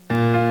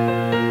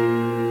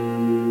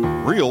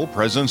Real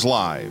Presence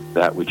Live.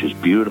 That which is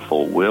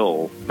beautiful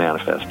will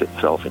manifest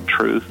itself in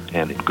truth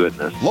and in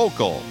goodness.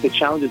 Local. The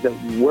challenges that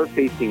we're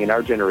facing in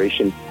our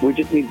generation, we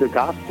just need the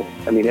gospel.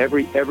 I mean,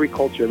 every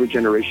culture, every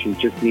generation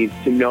just needs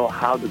to know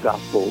how the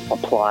gospel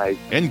applies.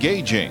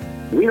 Engaging.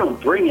 We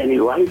don't bring any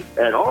life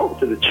at all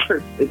to the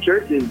church. The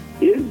church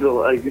is the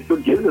life. It's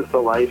what gives us the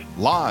life.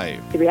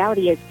 Live. The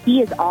reality is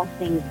He is all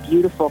things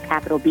beautiful,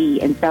 capital B.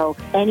 And so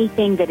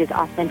anything that is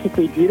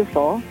authentically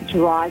beautiful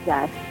draws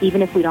us,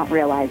 even if we don't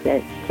realize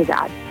it, to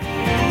God.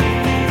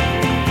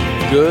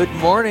 Good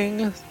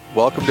morning.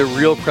 Welcome to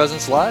Real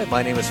Presence Live.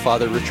 My name is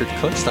Father Richard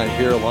Kunst. I'm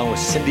here along with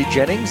Cindy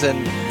Jennings,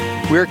 and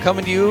we're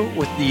coming to you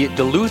with the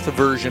Duluth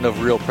version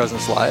of Real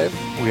Presence Live.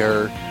 We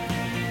are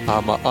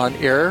on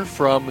air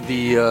from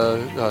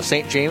the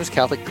St. James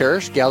Catholic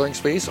Parish Gathering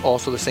Space,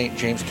 also the St.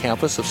 James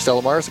campus of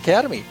Stella Maris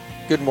Academy.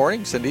 Good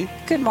morning, Cindy.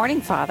 Good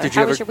morning, Father.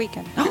 How was your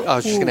weekend? I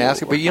was just going to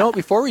ask you, but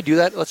before we do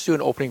that, let's do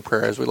an opening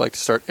prayer, as we like to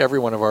start every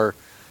one of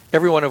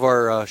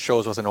our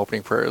shows with an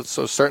opening prayer.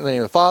 So start in the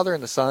name of the Father,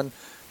 and the Son,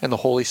 and the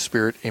Holy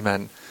Spirit.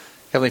 Amen.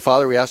 Heavenly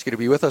Father, we ask you to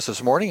be with us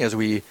this morning as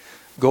we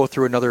go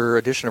through another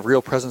edition of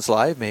Real Presence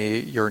Live. May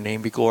your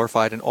name be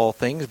glorified in all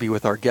things. Be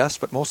with our guests,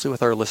 but mostly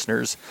with our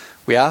listeners.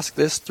 We ask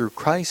this through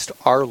Christ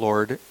our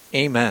Lord.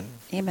 Amen.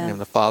 Amen. In the name of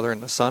the Father,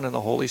 and the Son, and the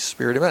Holy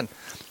Spirit. Amen.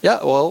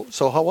 Yeah, well,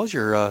 so how was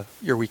your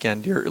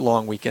weekend, your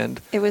long weekend?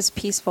 It was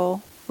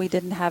peaceful. We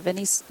didn't have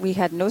we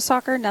had no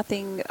soccer,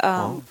 nothing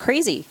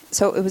crazy.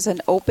 So it was an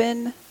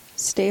open,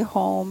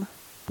 stay-home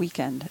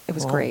weekend. It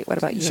was great. What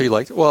about you? So you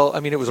liked it? Well,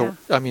 I mean, it was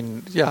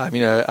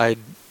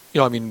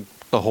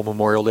the whole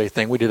Memorial Day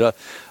thing.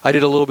 I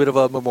did a little bit of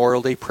a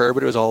Memorial Day prayer,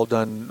 but it was all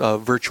done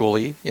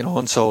virtually,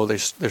 and so they're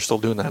still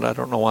doing that. I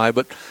don't know why,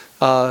 but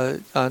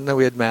and then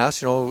we had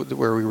Mass,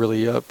 where we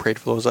really prayed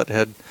for those that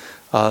had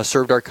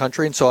served our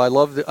country, and so I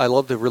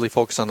love to really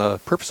focus on the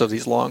purpose of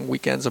these long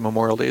weekends, and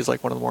Memorial Day is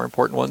like one of the more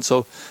important ones.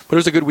 So, but it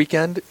was a good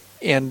weekend,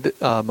 and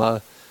it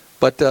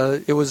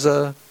was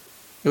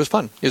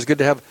fun. It was good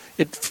to have.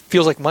 It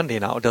feels like Monday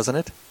now, doesn't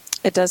it?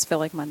 It does feel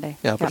like Monday.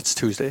 Yeah, but it's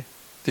Tuesday.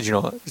 Did you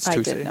know it's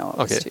Tuesday? I did know it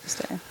was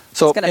Tuesday.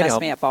 So it's going to mess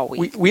me up all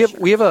week. We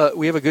have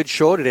a good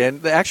show today,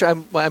 and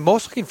actually, I'm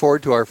most looking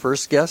forward to our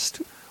first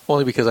guest,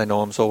 only because I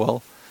know him so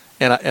well,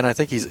 and I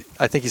think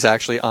he's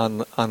actually on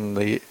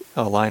the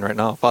line right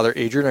now. Father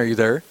Adrian, are you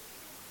there?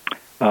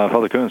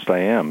 Father Kunst, I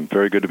am.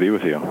 Very good to be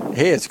with you.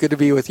 Hey, it's good to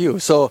be with you.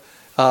 So,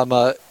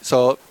 Father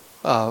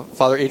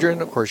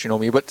Adrian, of course you know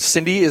me, but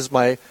Cindy is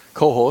my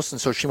co-host,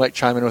 and so she might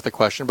chime in with a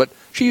question, but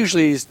she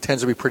usually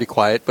tends to be pretty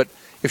quiet, but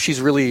if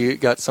she's really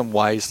got some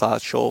wise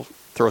thoughts, she'll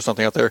throw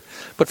something out there.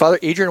 But Father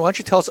Adrian, why don't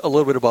you tell us a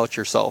little bit about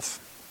yourself?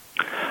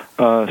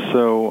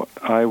 So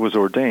I was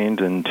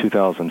ordained in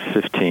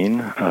 2015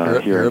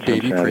 here in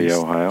Cincinnati,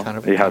 Ohio.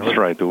 That's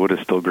right. The wood is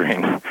still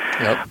green.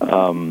 Yep.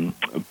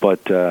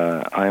 But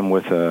I am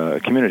with a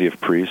community of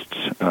priests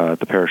at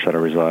the parish that I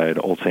reside,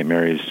 Old St.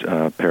 Mary's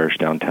Parish,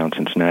 downtown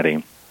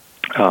Cincinnati.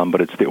 But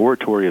it's the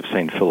oratory of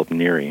St. Philip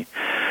Neri.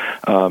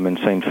 And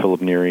St.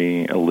 Philip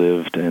Neri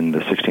lived in the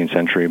 16th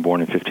century,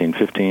 born in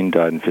 1515,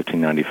 died in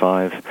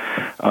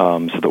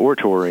 1595. So the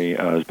oratory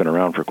has been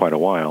around for quite a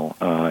while.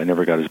 It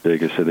never got as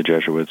big as, say, the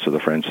Jesuits or the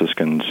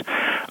Franciscans,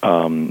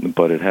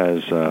 but it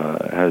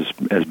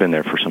has been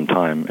there for some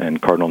time.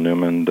 And Cardinal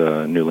Newman,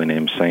 the newly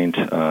named saint,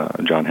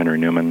 John Henry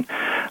Newman,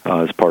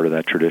 is part of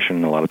that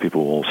tradition. A lot of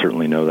people will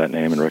certainly know that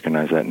name and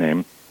recognize that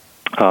name.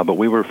 But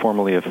we were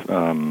formally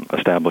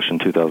established in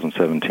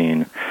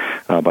 2017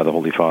 by the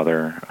Holy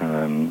Father,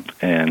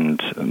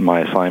 and my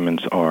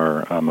assignments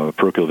are I'm a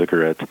parochial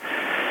vicar at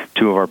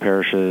two of our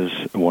parishes,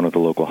 one of the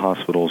local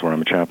hospitals where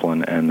I'm a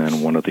chaplain, and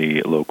then one of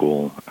the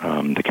local,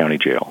 the county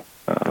jail,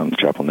 the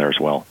chaplain there as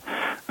well.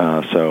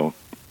 So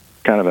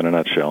kind of in a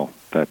nutshell,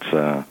 that's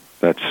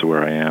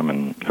where I am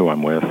and who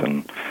I'm with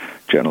and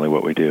generally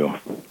what we do.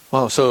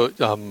 Wow. So,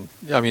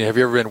 have you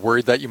ever been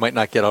worried that you might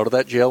not get out of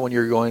that jail when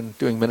you're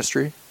doing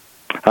ministry?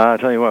 I'll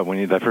tell you what,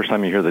 that first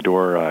time you hear the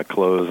door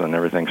close and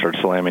everything starts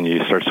slamming,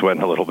 you start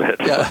sweating a little bit.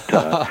 Yeah.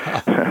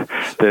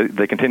 But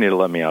they continue to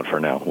let me out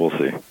for now. We'll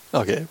see.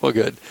 Okay, well,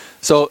 good.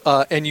 So,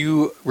 and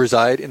you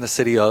reside in the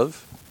city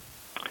of?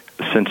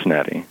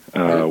 Cincinnati,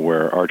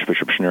 where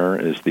Archbishop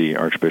Schnurr is the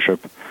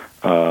Archbishop.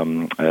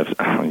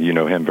 You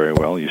know him very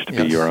well. Used to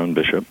be your own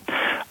bishop.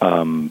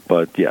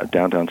 But, yeah,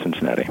 downtown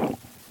Cincinnati.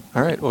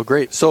 All right, well,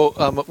 great.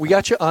 So we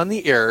got you on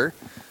the air.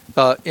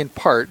 In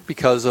part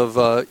because of,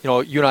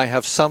 you and I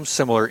have some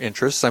similar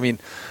interests. I mean,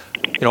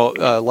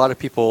 a lot of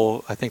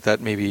people, I think that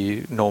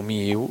maybe know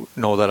me,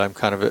 know that I'm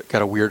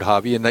got a weird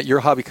hobby, and that your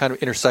hobby kind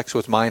of intersects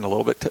with mine a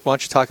little bit. Why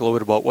don't you talk a little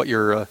bit about what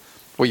your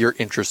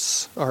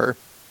interests are?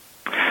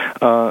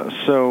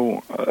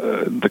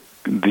 The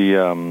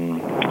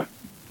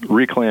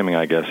reclaiming,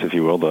 I guess, if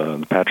you will,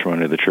 the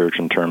patrimony of the church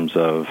in terms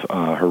of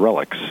her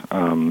relics.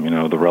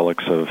 The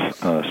relics of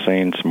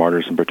saints,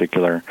 martyrs in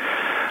particular.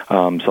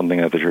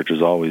 Something that the church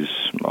has always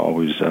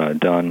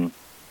done,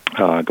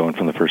 going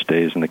from the first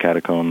days in the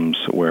catacombs,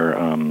 where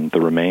the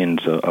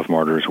remains of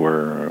martyrs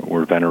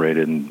were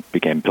venerated and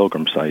became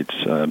pilgrimage sites,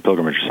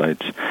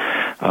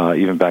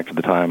 even back to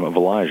the time of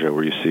Elijah,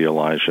 where you see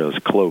Elijah's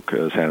cloak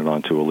is handed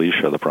on to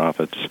Elisha, the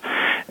prophets.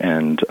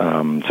 And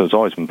so it's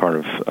always been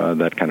part of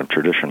that kind of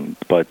tradition.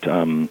 But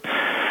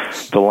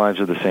the lives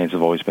of the saints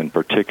have always been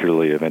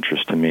particularly of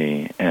interest to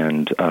me.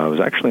 And it was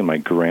actually my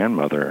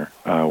grandmother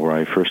where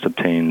I first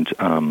obtained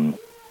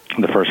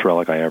the first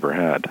relic I ever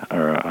had.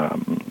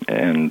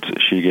 And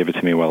she gave it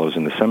to me while I was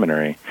in the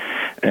seminary.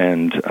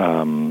 And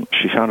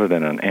she found it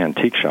in an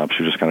antique shop.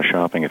 She was just kind of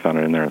shopping and found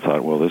it in there and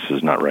thought, well, this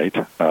is not right,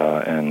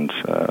 and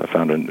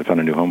found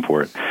a new home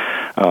for it,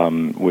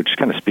 which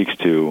kind of speaks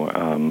to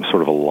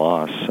sort of a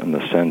loss in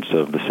the sense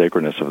of the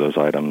sacredness of those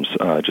items,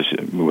 just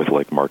with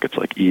like markets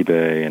like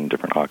eBay and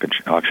different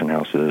auction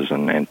houses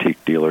and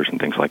antique dealers and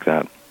things like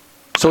that.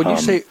 So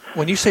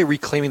when you say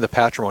reclaiming the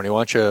patrimony,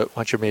 why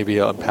don't you maybe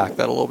unpack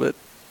that a little bit?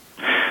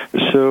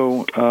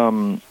 So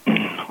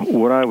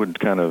what I would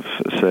kind of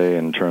say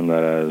and term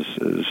that as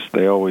is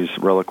they always,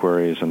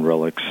 reliquaries and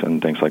relics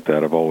and things like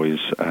that have always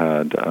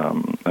had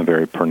a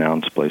very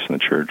pronounced place in the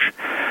church.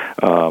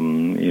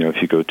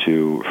 If you go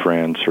to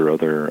France or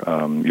other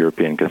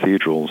European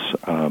cathedrals,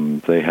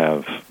 they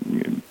have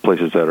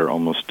places that are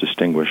almost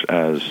distinguished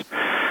as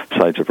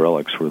sites of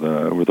relics where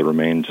the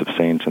remains of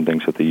saints and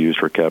things that they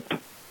used were kept.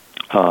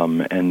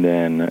 And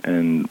then,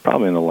 and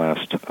probably in the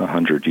last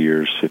 100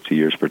 years, 50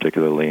 years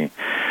particularly,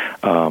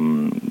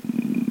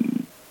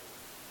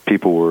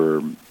 people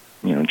were,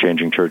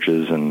 changing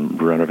churches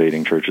and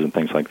renovating churches and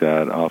things like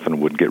that, often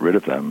would get rid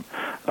of them.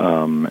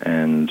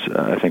 And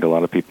I think a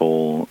lot of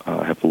people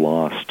have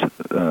lost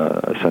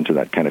a sense of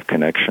that kind of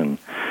connection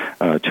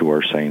to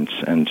our saints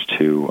and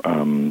to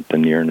the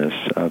nearness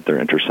of their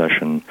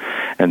intercession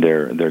and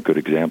their good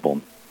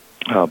example.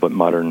 But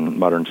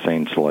modern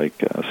saints like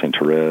Saint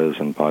Therese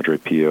and Padre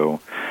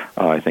Pio,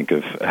 I think,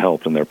 have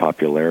helped in their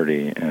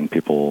popularity and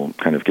people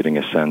kind of getting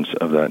a sense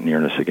of that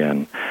nearness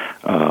again.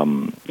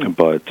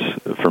 But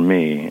for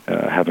me,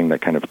 having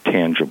that kind of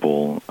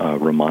tangible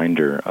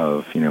reminder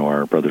of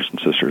our brothers and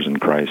sisters in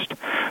Christ,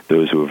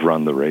 those who have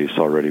run the race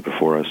already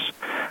before us,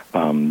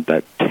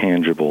 that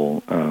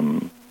tangible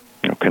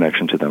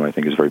connection to them, I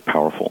think, is very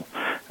powerful.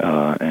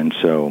 And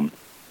so,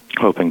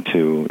 hoping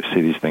to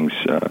see these things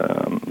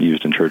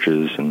used in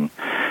churches and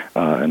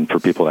for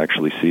people to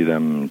actually see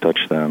them,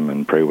 touch them,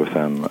 and pray with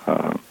them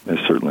is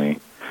certainly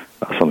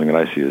something that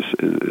I see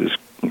is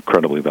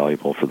incredibly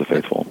valuable for the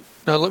faithful.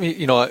 Now, let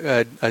me,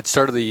 I'd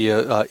started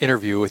the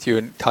interview with you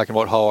and talking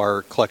about how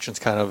our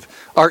collections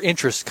our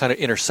interests kind of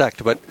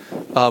intersect, but,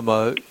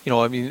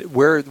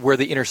 where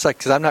they intersect,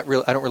 because I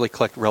don't really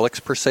collect relics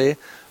per se.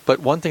 But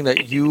one thing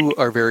that you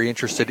are very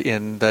interested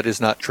in that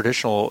is not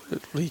traditionally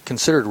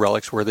considered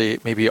relics, where they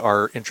maybe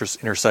our interests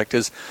intersect,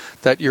 is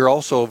that you're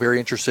also very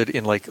interested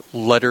in like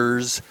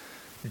letters,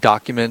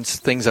 documents,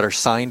 things that are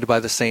signed by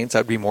the saints.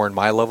 That would be more in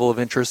my level of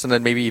interest. And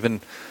then maybe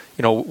even,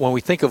 when we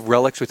think of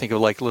relics, we think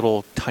of like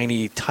little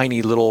tiny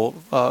little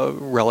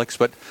relics.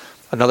 But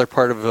another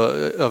part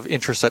of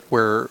interest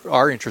where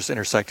our interests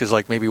intersect is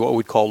like maybe what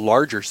we'd call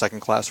larger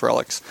second-class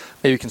relics.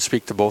 Maybe you can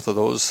speak to both of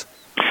those.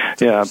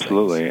 Yeah,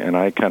 absolutely. And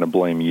I kind of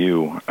blame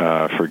you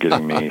for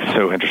getting me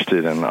so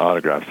interested in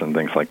autographs and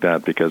things like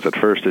that, because at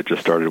first it just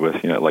started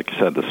with, like you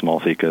said, the small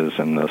thecas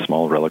and the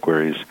small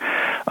reliquaries,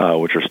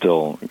 which are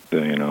still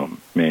the,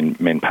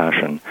 main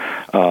passion.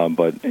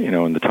 But,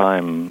 in the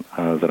time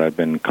that I've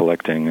been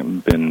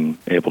collecting, been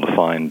able to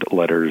find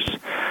letters.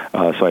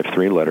 So I have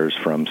 3 letters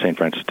from St.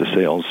 Francis de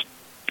Sales.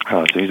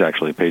 So he's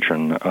actually a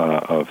patron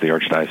of the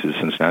Archdiocese of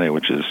Cincinnati,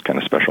 which is kind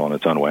of special in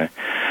its own way.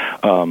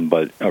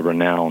 But a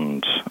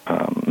renowned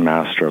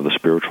master of the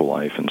spiritual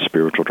life and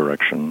spiritual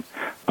direction,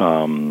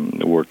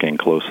 working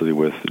closely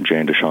with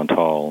Jane de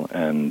Chantal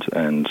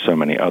and so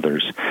many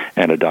others,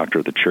 and a doctor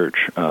of the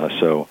church.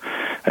 So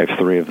I have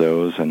 3 of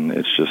those, and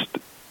it's just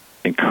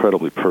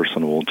incredibly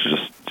personal to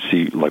just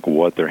see like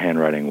what their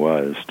handwriting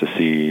was, to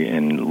see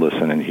and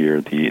listen and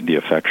hear the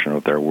affection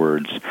of their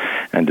words,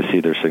 and to see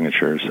their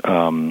signatures.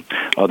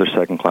 Other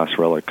second-class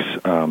relics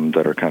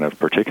that are kind of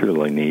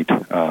particularly neat.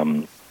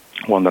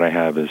 One that I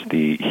have is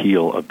the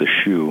heel of the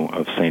shoe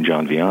of St.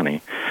 John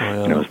Vianney.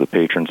 Oh, yeah. As the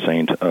patron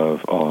saint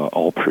of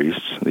all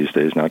priests these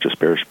days, not just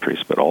parish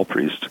priests, but all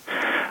priests.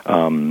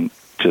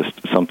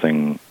 Just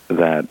something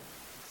that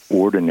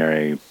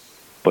ordinary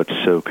but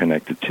so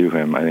connected to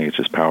him. I think it's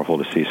just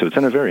powerful to see. So it's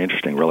in a very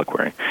interesting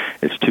reliquary.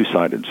 It's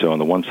 2-sided. So on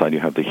the one side you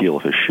have the heel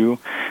of his shoe,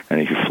 and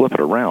if you flip it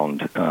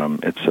around,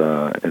 it's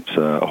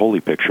a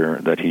holy picture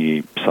that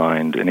he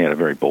signed, and he had a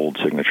very bold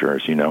signature,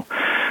 as you know.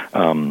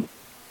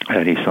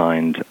 And he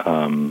signed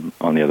on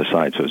the other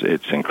side. So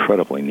it's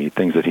incredibly neat,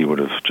 things that he would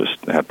have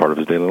just had part of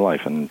his daily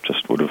life and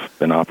just would have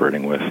been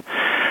operating with.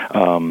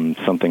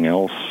 Something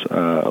else,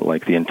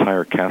 like the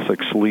entire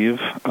cassock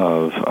sleeve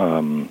of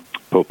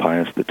Pope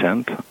Pius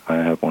X. I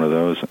have one of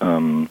those,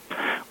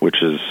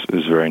 which is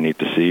very neat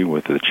to see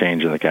with the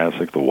change in the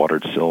cassock, the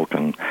watered silk.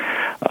 And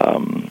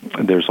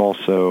there's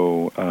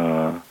also,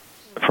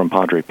 from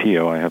Padre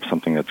Pio, I have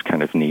something that's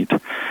kind of neat.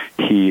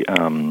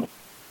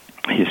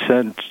 He's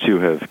said to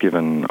have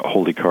given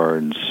holy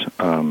cards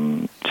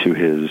to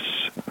his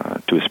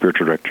to his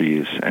spiritual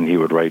directories, and he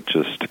would write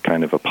just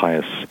kind of a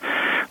pious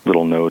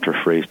little note or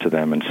phrase to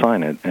them and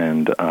sign it.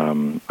 And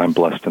I'm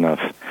blessed enough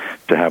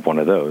to have one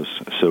of those.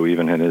 So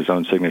even in his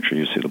own signature,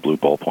 you see the blue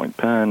ballpoint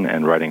pen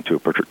and writing to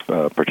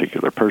a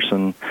particular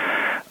person,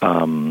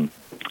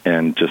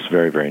 and just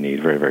very, very neat,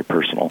 very, very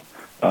personal.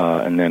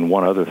 And then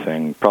one other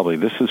thing,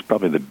 this is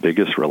probably the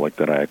biggest relic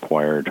that I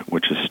acquired,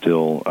 which is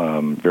still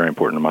very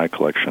important in my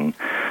collection,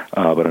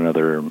 but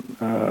another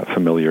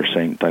familiar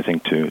saint, I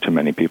think, to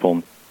many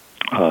people,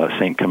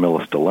 Saint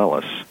Camillus de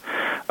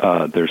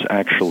Lellis. There's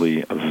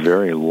actually a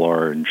very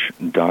large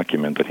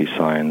document that he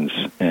signs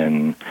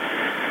in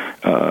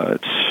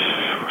it's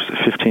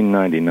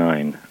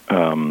 1599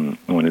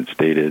 when it's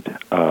dated,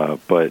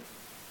 but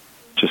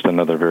just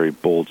another very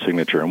bold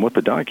signature. And what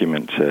the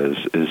document says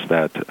is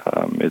that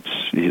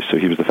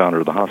he was the founder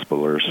of the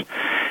Hospitallers,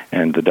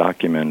 and the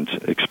document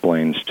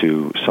explains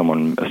to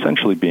someone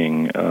essentially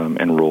being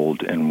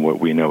enrolled in what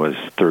we know as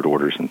third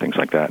orders and things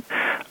like that,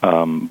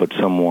 but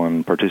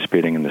someone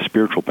participating in the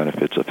spiritual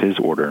benefits of his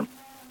order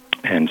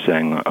and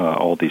saying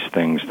all these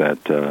things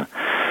that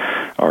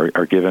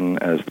are given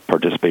as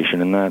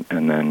participation in that,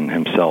 and then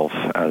himself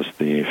as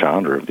the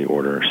founder of the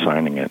order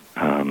signing it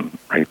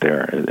right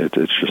there.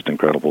 It's just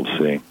incredible to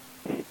see.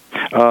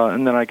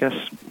 And then I guess,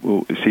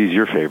 he's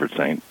your favorite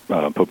saint,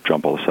 Pope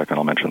John Paul II.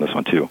 I'll mention this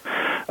one too.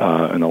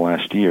 In the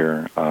last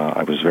year,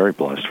 I was very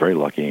blessed, very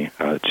lucky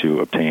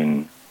to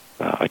obtain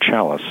a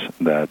chalice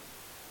that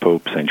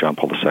Pope St. John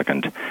Paul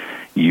II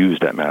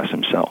used at Mass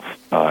himself.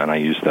 And I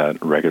use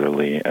that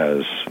regularly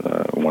as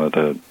one of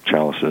the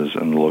chalices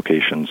and the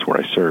locations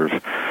where I serve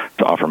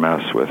to offer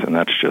Mass with. And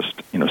that's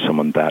just,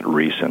 someone that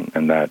recent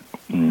and that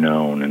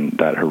known and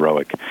that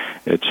heroic.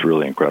 It's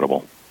really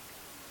incredible.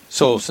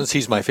 So since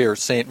he's my favorite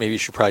saint, maybe you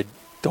should probably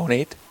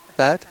donate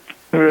that?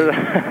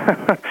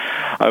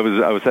 I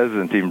was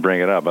hesitant to even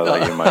bring it up. I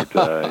thought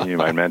you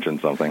might mention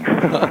something.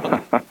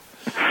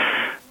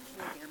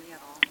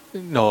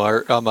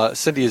 No,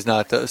 Cindy is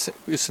not.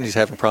 Cindy's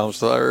having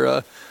problems with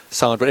our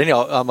sound. But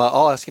anyhow,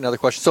 I'll ask you another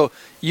question. So,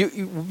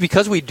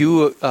 because we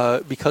do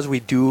have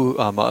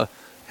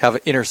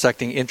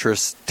intersecting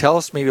interests, tell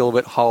us maybe a little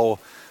bit how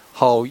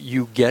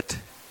you get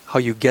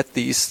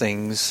these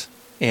things,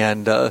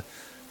 and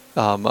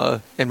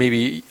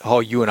maybe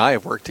how you and I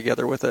have worked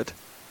together with it.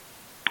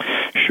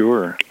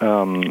 Sure.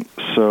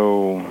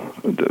 So,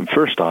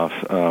 first off,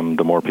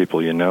 the more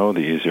people you know,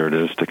 the easier it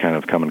is to kind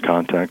of come in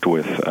contact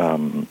with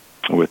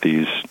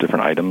these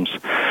different items.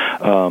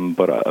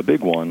 But a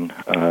big one,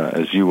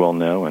 as you well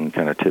know and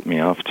kind of tipped me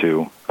off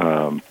to,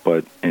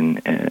 but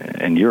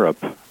in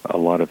Europe, a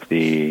lot of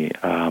the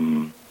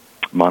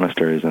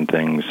monasteries and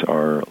things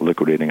are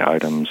liquidating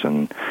items,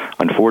 and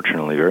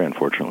unfortunately, very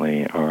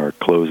unfortunately, are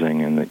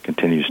closing, and it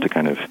continues to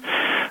kind of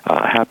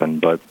happen.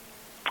 But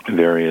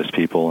various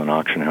people in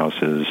auction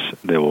houses,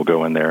 they will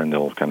go in there and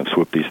they'll kind of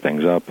swoop these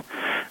things up,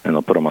 and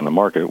they'll put them on the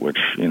market, which,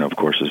 of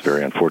course, is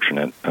very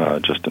unfortunate,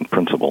 just in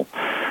principle.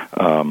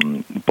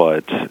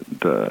 But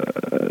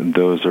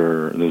those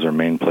are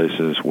main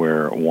places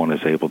where one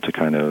is able to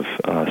kind of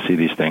see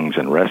these things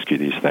and rescue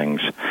these things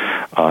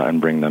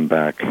and bring them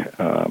back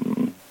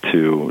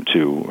to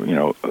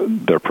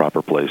their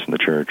proper place in the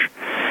church.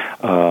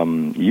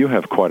 You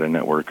have quite a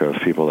network of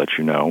people that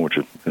you know, which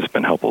has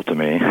been helpful to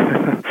me.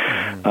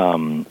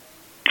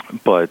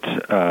 But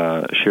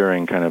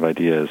sharing kind of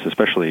ideas,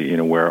 especially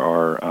where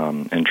our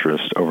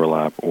interests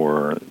overlap,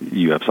 or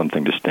you have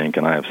something distinct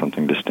and I have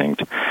something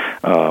distinct,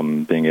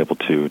 being able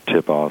to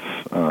tip off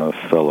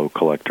fellow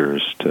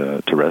collectors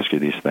to rescue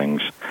these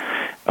things.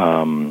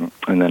 And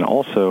then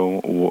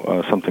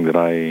also something that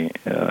I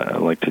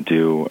like to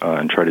do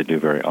and try to do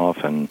very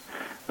often,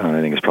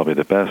 I think is probably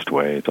the best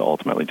way to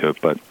ultimately do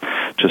it, but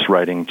just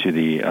writing to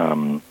the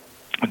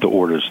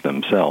orders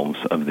themselves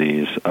of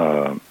these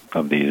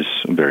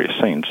various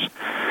saints.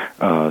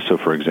 So,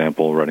 for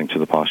example, writing to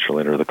the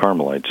postulator of the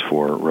Carmelites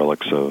for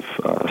relics of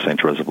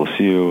Saint Therese of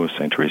Lisieux,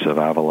 Saint Teresa of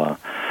Avila,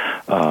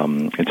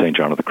 and Saint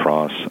John of the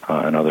Cross,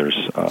 and others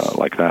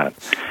like that.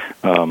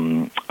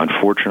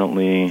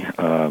 Unfortunately,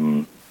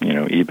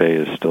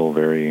 eBay is still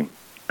very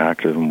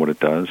active in what it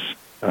does.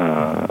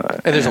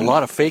 And there's a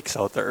lot of fakes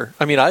out there.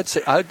 I mean,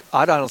 I'd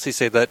honestly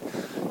say that,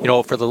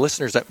 for the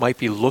listeners that might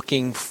be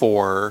looking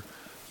for,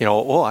 I'm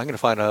going to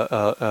find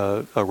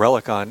a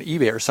relic on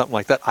eBay or something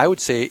like that, I would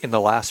say in the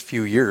last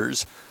few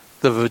years,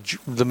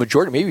 the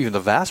majority, maybe even the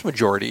vast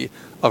majority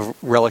of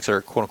relics that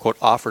are quote unquote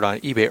offered on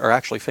eBay are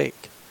actually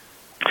fake.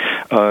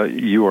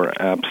 You are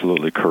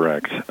absolutely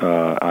correct.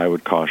 I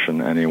would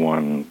caution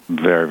anyone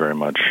very, very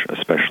much,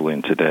 especially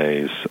in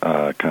today's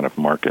kind of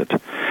market.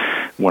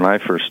 When I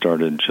first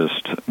started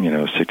just,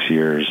 6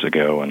 years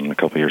ago and a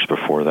couple of years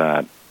before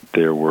that,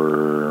 there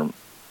were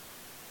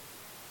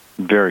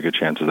very good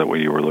chances that what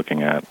you were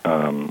looking at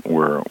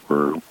were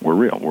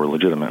real, were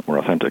legitimate, were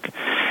authentic.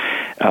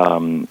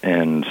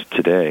 And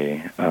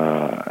today,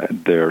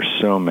 there are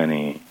so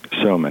many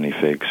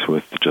fakes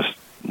with just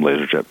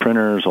laserjet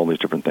printers, all these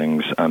different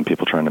things,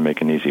 people trying to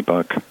make an easy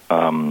buck.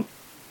 And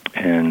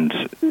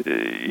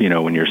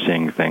when you're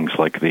seeing things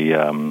like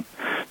the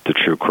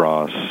True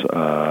Cross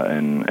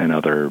and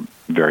other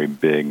very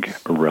big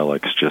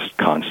relics just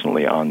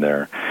constantly on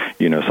there.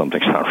 You know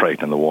something's not right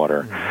in the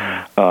water.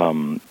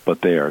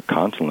 But they are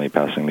constantly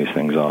passing these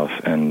things off,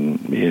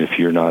 and if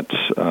you're not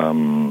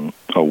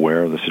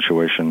aware of the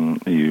situation,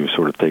 you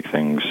sort of take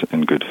things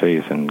in good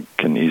faith and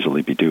can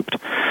easily be duped.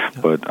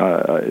 But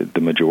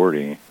the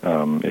majority,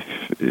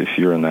 if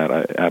you're in that,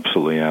 I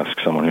absolutely ask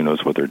someone who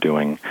knows what they're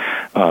doing,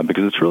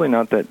 because it's really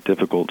not that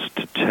difficult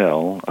to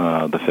tell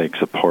the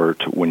fakes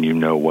apart when you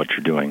know what you're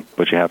doing.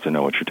 But you have to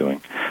know what you're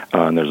doing,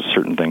 and there's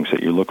certain things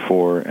that you look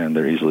for, and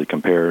they're easily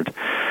compared.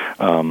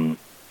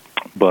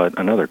 But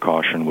another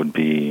caution would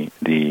be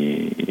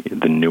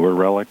the newer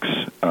relics,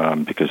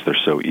 because they're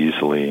so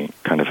easily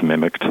kind of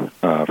mimicked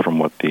from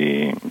what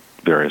the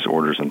various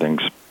orders and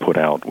things put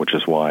out, which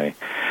is why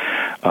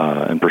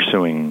in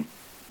pursuing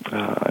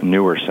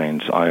newer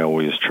saints, I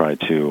always try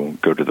to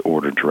go to the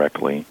order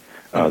directly.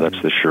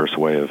 That's the surest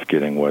way of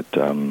getting what,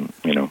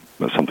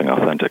 something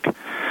authentic.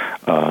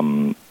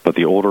 But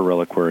the older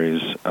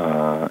reliquaries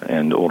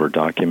and older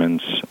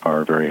documents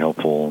are very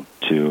helpful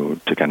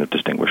to kind of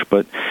distinguish.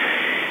 But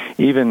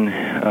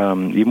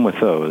even with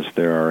those,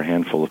 there are a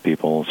handful of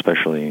people,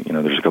 especially,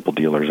 there's a couple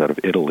dealers out of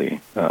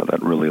Italy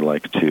that really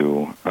like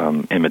to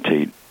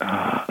imitate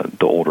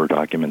the older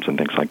documents and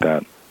things like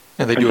that.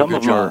 And they do a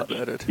good job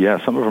at it.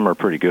 Yeah, some of them are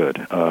pretty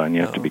good, and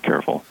you have to be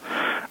careful.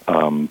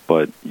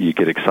 But you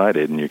get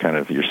excited, and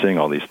you're seeing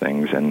all these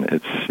things,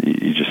 and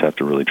you just have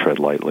to really tread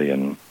lightly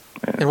and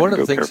one of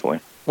go the things, carefully.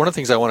 One of the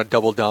things I want to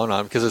double down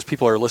on, because as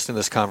people are listening to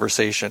this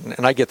conversation,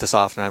 and I get this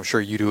often, I'm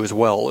sure you do as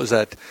well, is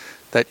that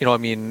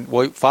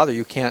Father,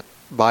 you can't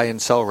buy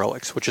and sell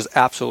relics, which is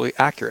absolutely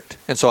accurate.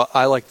 And so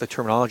I like the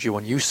terminology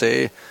when you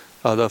say,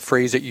 the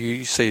phrase that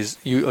you say is,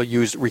 you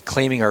use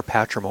reclaiming our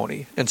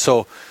patrimony. And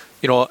so,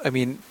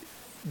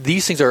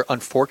 these things are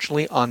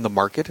unfortunately on the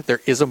market.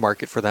 There is a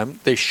market for them.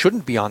 They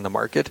shouldn't be on the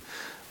market.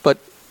 But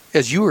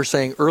as you were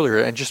saying earlier,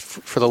 and just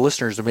for the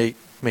listeners to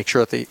make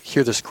sure that they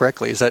hear this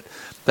correctly, is that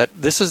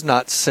this is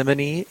not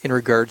simony in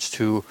regards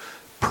to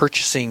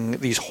purchasing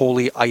these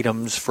holy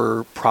items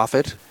for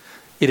profit.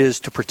 It is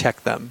to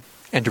protect them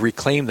and to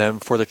reclaim them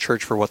for the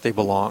church for what they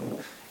belong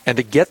and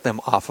to get them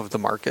off of the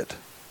market.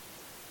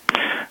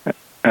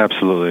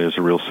 Absolutely. There's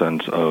a real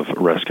sense of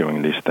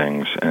rescuing these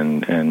things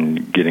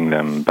and getting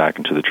them back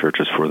into the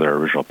churches for their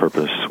original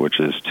purpose, which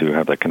is to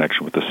have that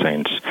connection with the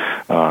saints,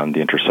 the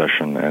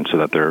intercession, and so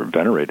that they're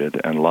venerated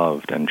and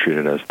loved and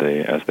treated as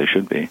they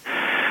should be.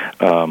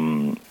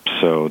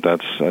 So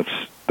that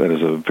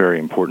is a very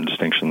important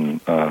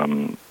distinction.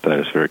 That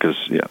is very, because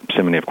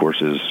simony, of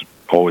course, is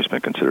always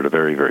been considered a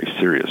very, very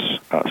serious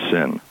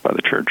sin by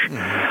the church.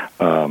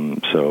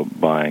 So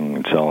buying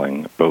and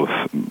selling, both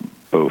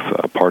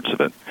parts of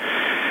it.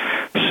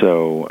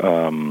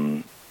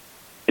 So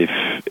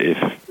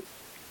if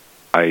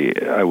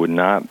I would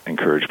not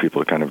encourage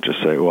people to kind of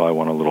just say, well, I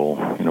want a little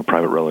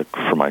private relic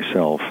for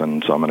myself,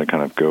 and so I'm going to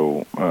kind of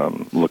go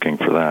looking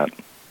for that.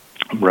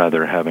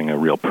 Rather, having a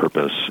real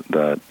purpose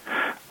that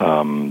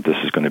this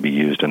is going to be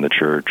used in the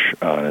church,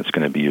 and it's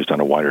going to be used on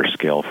a wider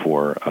scale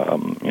for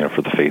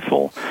the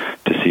faithful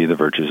to see the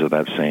virtues of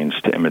that saints,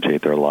 to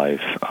imitate their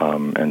life,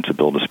 and to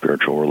build a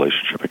spiritual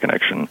relationship, a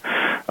connection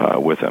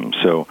with them.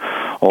 So,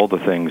 all the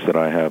things that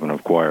I have and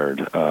acquired,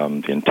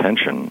 the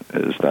intention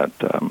is that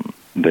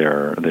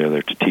they're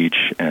there to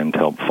teach and to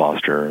help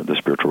foster the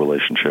spiritual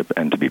relationship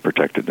and to be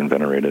protected and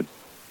venerated.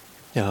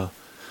 Yeah.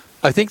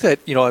 I think that,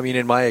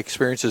 in my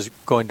experiences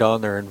going down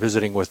there and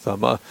visiting with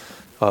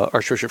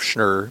Archbishop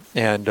Schnurr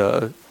and,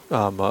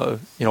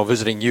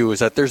 visiting you, is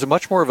that there's a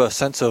much more of a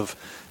sense of,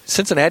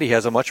 Cincinnati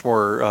has a much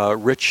more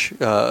rich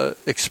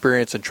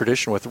experience and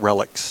tradition with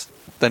relics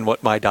than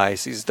what my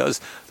diocese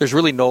does. There's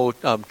really no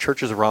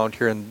churches around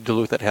here in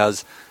Duluth that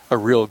has a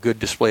real good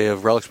display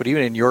of relics, but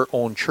even in your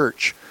own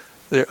church,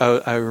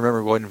 I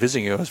remember going and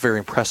visiting you, I was very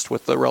impressed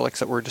with the relics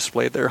that were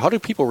displayed there. How do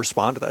people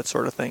respond to that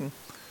sort of thing?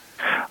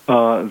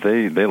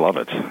 They love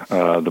it.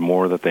 The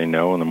more that they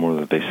know and the more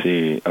that they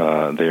see,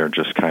 they are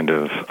just kind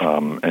of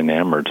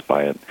enamored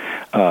by it.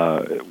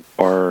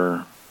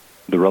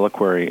 The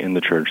reliquary in the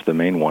church, the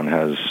main one,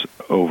 has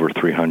over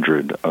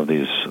 300 of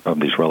these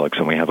relics,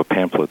 and we have a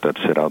pamphlet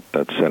that's set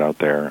out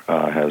there,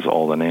 has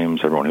all the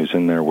names, everyone who's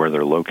in there, where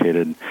they're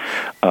located,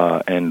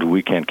 and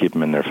we can't keep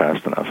them in there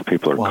fast enough.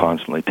 People are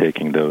constantly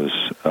taking those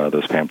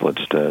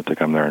pamphlets to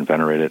come there and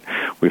venerate it.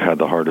 We've had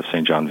the Heart of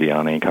St. John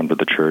Vianney come to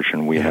the church,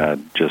 and we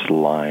had just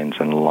lines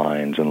and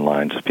lines and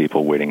lines of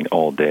people waiting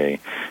all day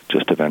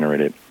just to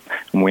venerate it.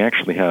 And we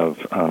actually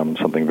have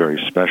something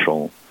very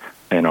special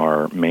in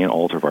our main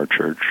altar of our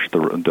church,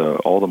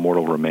 all the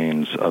mortal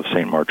remains of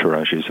Saint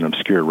Martura. She's an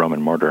obscure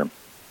Roman martyr,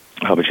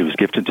 but she was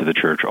gifted to the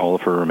church, all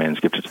of her remains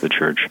gifted to the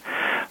church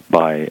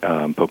by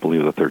Pope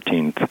Leo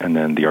XIII, and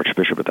then the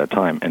Archbishop at that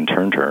time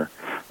interned her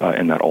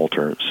in that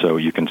altar. So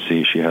you can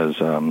see she has,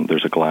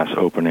 there's a glass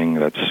opening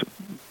that's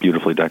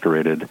beautifully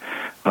decorated,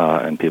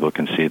 and people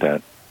can see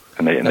that,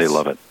 and they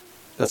love it.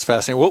 That's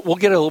fascinating. We'll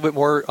get a little bit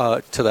more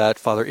to that,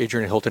 Father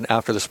Adrian Hilton,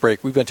 after this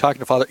break. We've been talking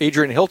to Father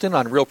Adrian Hilton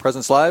on Real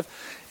Presence Live,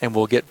 and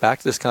we'll get back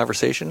to this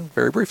conversation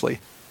very briefly.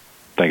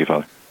 Thank you,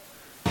 Father.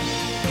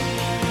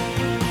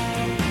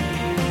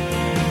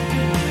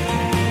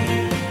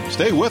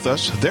 Stay with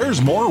us.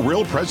 There's more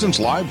Real Presence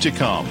Live to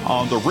come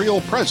on the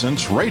Real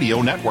Presence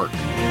Radio Network.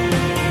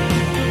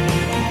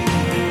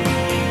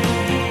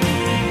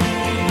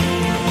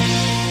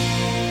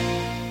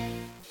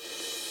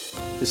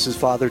 This is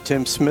Father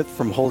Tim Smith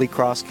from Holy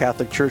Cross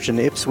Catholic Church in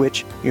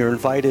Ipswich. You're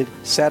invited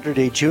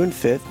Saturday, June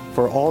 5th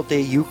for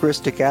all-day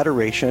Eucharistic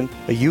adoration,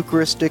 a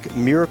Eucharistic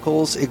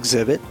miracles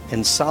exhibit,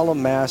 and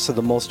solemn Mass of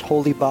the Most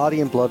Holy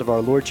Body and Blood of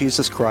our Lord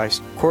Jesus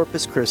Christ,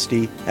 Corpus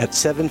Christi, at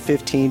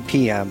 7:15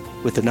 p.m.,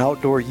 with an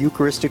outdoor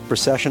Eucharistic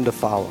procession to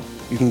follow.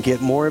 You can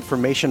get more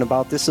information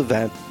about this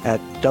event at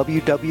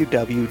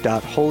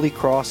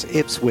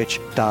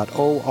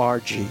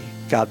www.holycrossipswich.org.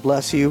 God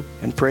bless you,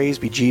 and praise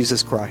be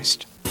Jesus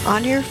Christ.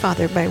 Honor your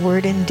father by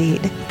word and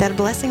deed, that a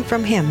blessing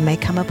from him may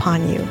come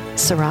upon you.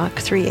 Sirach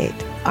 3:8.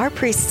 Our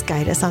priests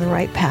guide us on the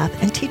right path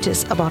and teach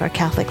us about our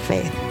Catholic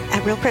faith.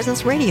 At Real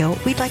Presence Radio,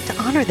 we'd like to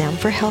honor them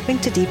for helping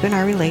to deepen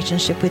our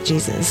relationship with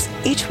Jesus.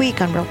 Each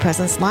week on Real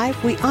Presence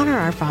Live, we honor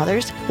our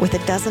fathers with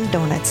a dozen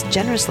donuts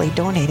generously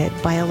donated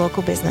by a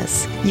local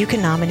business. You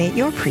can nominate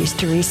your priest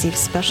to receive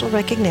special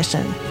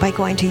recognition by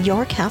going to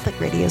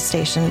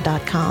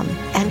yourcatholicradiostation.com.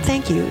 And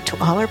thank you to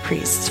all our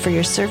priests for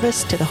your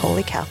service to the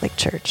Holy Catholic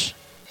Church.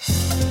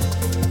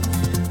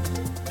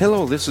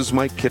 Hello, this is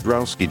Mike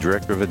Kidrowski,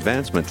 Director of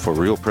Advancement for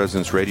Real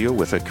Presence Radio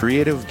with a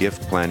creative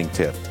gift planning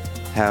tip.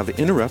 Have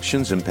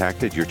interruptions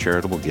impacted your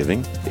charitable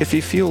giving? If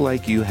you feel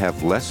like you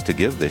have less to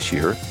give this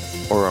year,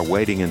 or are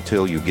waiting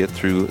until you get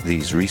through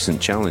these recent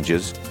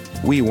challenges,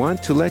 we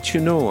want to let you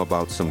know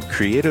about some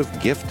creative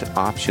gift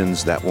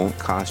options that won't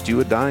cost you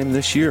a dime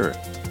this year.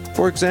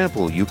 For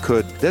example, you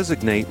could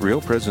designate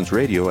Real Presence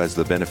Radio as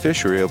the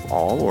beneficiary of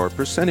all or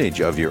percentage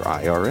of your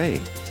IRA,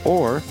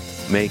 or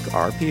make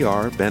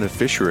RPR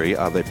beneficiary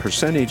of a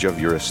percentage of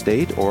your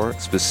estate or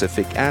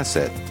specific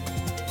asset.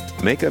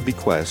 Make a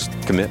bequest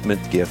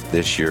commitment gift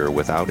this year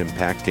without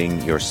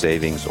impacting your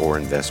savings or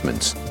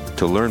investments.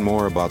 To learn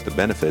more about the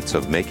benefits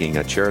of making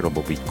a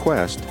charitable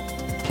bequest,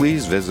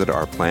 please visit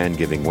our plan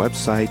giving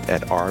website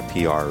at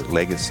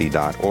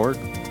rprlegacy.org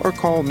or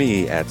call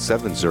me at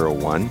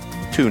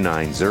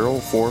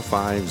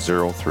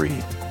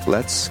 701-290-4503.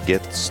 Let's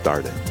get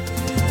started.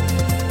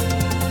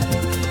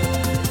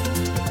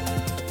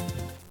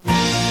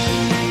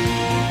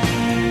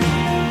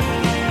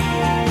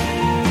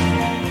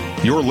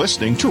 You're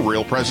listening to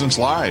Real Presence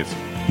Live.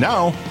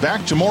 Now,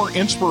 back to more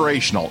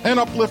inspirational and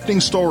uplifting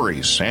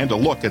stories and a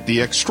look at the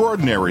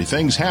extraordinary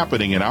things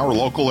happening in our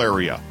local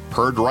area.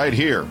 Heard right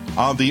here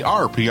on the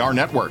RPR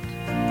Network.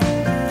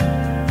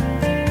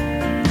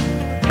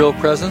 Real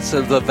Presence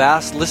of the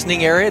vast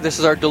listening area. This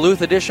is our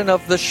Duluth edition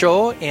of the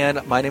show,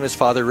 and my name is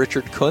Father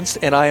Richard Kunst,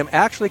 and I am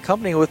actually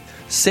accompanying with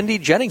Cindy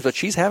Jennings, but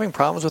she's having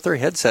problems with her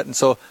headset, and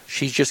so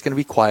she's just going to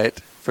be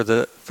quiet for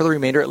the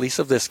remainder, at least,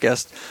 of this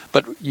guest.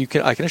 But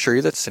I can assure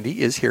you that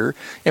Cindy is here,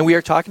 and we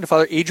are talking to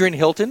Father Adrian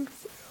Hilton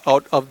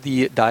out of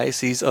the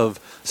Diocese of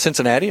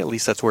Cincinnati. At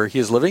least that's where he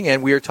is living,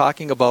 and we are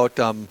talking about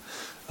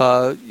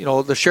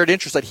the shared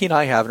interest that he and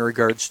I have in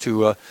regards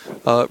to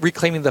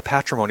reclaiming the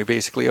patrimony,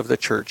 basically, of the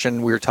church.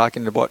 And we were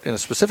talking about, in a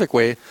specific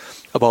way,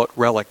 about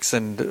relics.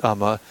 And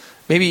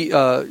maybe,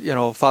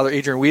 Father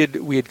Adrian,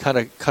 we had kind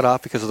of cut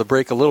off because of the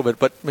break a little bit,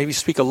 but maybe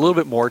speak a little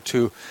bit more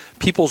to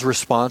people's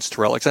response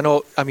to relics.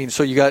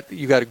 So you got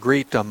a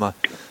great,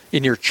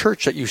 in your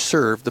church that you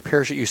serve, the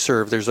parish that you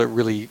serve, there's a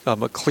really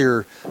a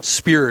clear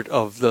spirit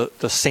of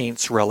the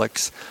saints'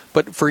 relics.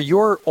 But for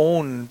your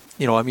own,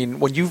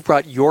 when you've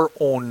brought your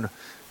own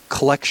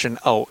collection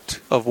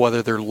out of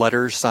whether they're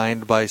letters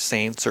signed by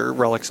saints or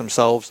relics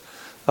themselves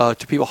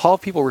to people, how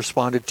have people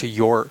responded to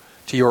your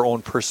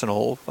own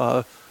personal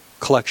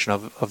collection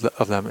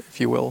of them, if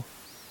you will?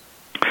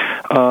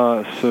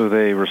 So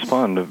they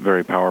respond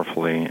very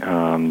powerfully.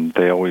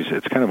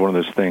 It's kind of one of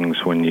those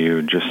things when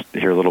you just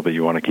hear a little bit,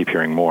 you want to keep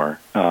hearing more.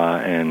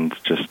 And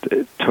just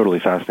totally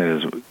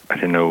fascinated. I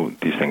didn't know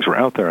these things were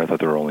out there. I thought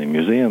they were only in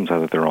museums. I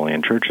thought they were only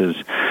in churches.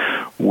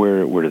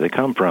 Where do they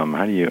come from?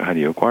 How do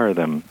you acquire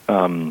them?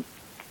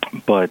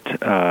 But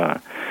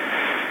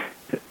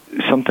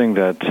something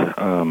that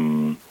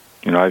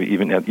I've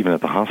even at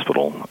the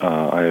hospital,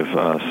 I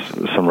have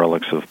some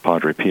relics of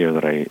Padre Pio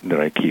that I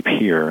keep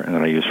here and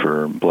that I use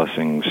for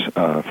blessings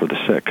for the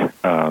sick.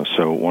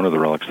 So one of the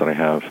relics that I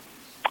have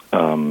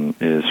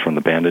is from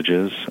the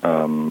bandages,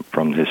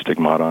 from his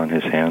stigmata on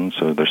his hand.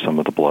 So there's some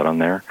of the blood on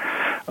there.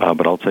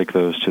 But I'll take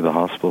those to the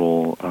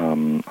hospital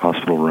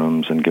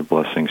rooms and give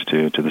blessings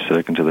to the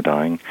sick and to the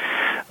dying.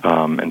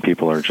 And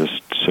people are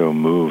just so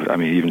moved.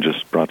 Even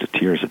just brought to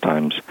tears at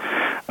times.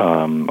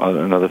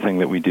 Another thing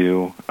that we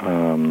do,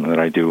 that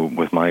I do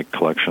with my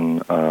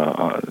collection,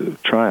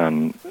 try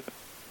on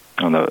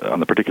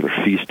the particular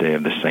feast day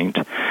of the saint,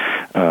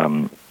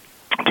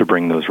 to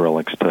bring those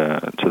relics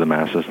to the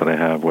masses that I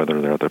have,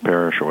 whether they're at the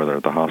parish or whether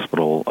at the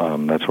hospital,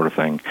 that sort of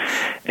thing.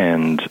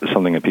 And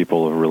something that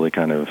people have really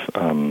kind of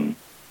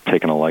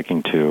taken a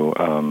liking to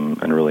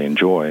and really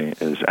enjoy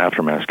is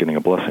after Mass getting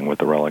a blessing with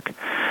the relic.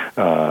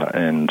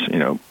 And,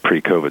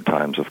 pre-COVID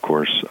times, of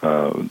course,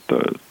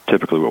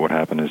 typically what would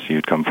happen is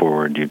you'd come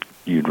forward,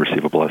 you'd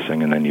receive a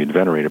blessing, and then you'd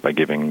venerate it by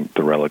giving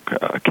the relic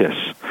a kiss.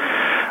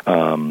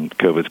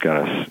 COVID's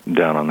got us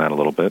down on that a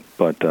little bit,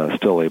 but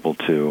still able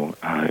to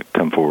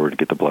come forward,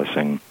 get the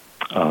blessing,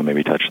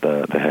 maybe touch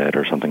the head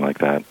or something like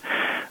that.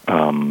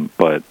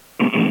 But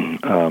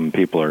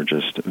people are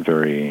just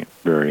very,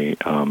 very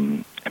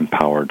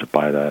empowered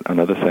by that.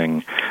 Another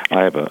thing,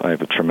 I have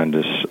a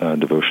tremendous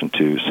devotion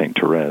to Saint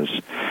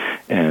Therese,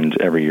 and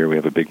every year we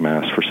have a big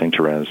Mass for Saint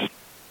Therese,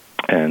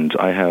 and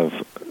I have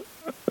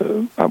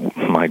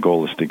my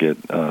goal is to get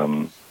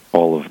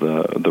all of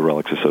the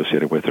relics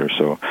associated with her.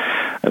 So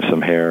I have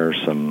some hair,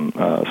 some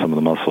of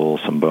the muscle,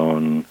 some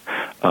bone.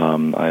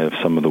 I have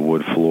some of the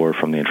wood floor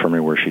from the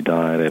infirmary where she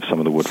died. I have some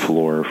of the wood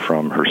floor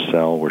from her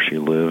cell where she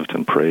lived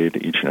and prayed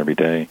each and every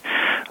day.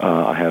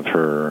 I have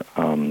her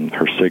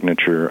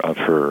signature of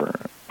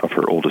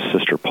her oldest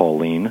sister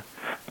Pauline,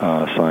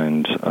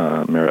 signed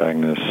Mary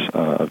Agnes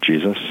of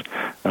Jesus,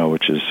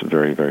 which is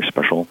very, very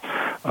special,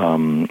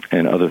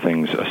 and other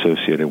things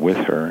associated with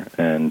her,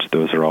 and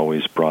those are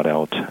always brought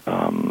out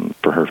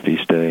for her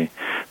feast day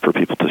for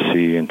people to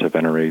see and to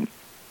venerate.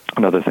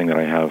 Another thing that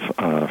I have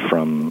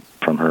from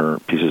her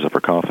pieces of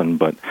her coffin,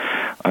 but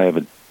I have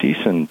a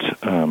decent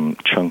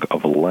chunk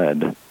of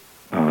lead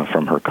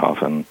from her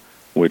coffin,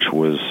 which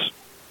was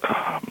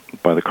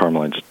by the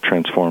Carmelites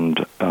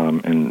transformed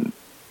and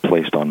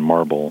placed on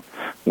marble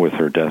with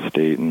her death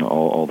date and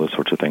all those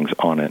sorts of things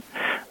on it,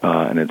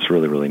 and it's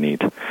really, really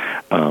neat.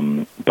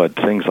 But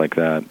things like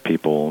that,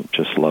 people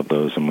just love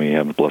those, and we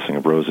have the blessing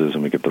of roses,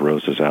 and we get the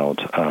roses out,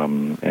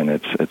 and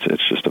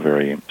it's just a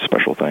very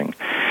special thing.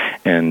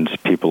 And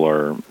people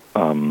are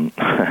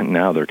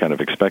now they're kind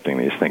of expecting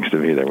these things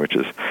to be there, which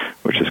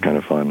is kind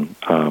of fun.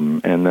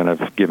 And then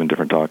I've given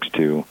different talks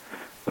to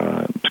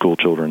school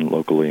children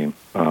locally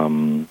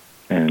and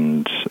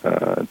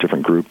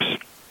different groups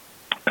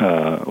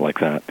like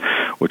that,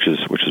 which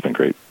has been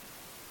great.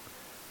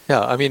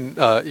 Yeah, I mean,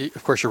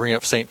 of course, you're bringing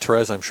up St.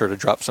 Therese, I'm sure, to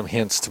drop some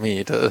hints to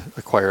me to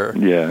acquire.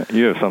 Yeah,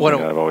 you have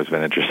something I've always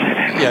been interested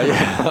in.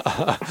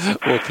 Yeah.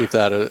 We'll keep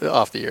that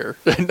off the air.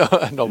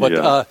 No, but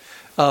yeah.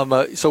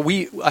 So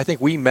I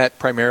think we met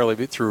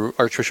primarily through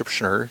Archbishop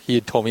Schnurr. He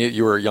had told me that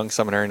you were a young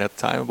seminarian at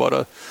the time, about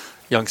a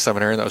young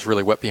seminarian that was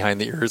really wet behind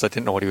the ears. I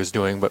didn't know what he was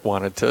doing, but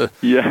wanted to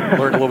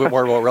learn a little bit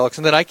more about relics.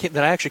 And then I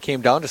actually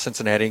came down to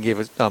Cincinnati and gave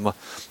a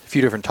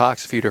few different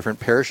talks, a few different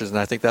parishes, and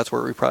I think that's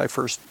where we probably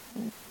first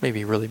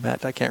maybe really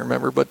met. I can't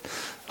remember, but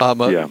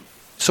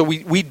so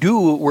we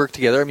do work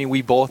together. I mean,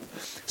 we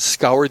both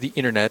scour the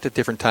internet at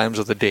different times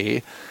of the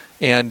day,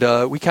 and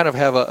we kind of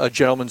have a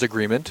gentleman's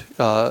agreement.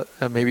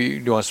 Maybe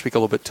you want to speak a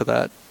little bit to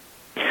that.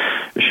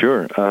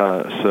 Sure.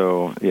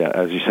 So,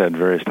 as you said,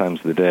 various times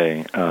of the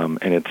day, and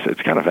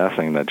it's kind of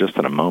fascinating that just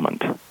in a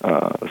moment,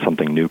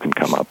 something new can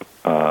come up,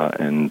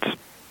 and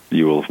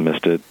you will have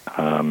missed it,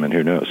 and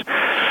who knows.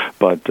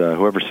 But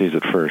whoever sees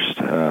it first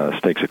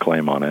stakes a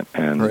claim on it,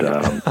 and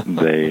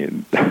they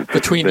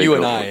between you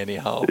and I,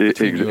 anyhow.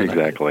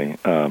 Exactly.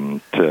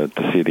 To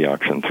see the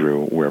auction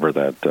through wherever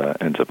that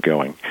ends up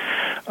going.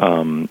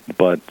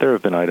 But there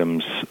have been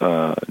items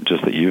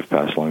just that you've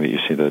passed along that you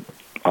see that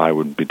I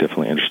would be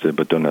definitely interested,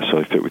 but don't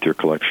necessarily fit with your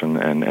collection,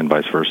 and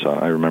vice versa.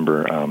 I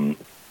remember,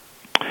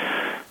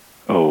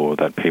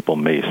 that papal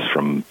mace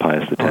from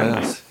Pius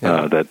X.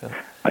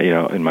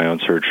 In my own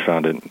search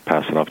found it,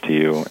 passed it off to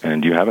you,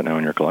 and you have it now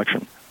in your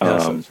collection.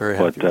 Yes, I'm very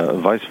happy. But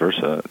vice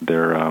versa,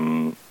 there's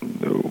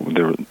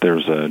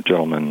a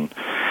gentleman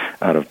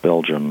out of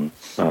Belgium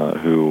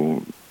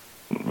who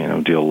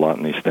deal a lot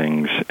in these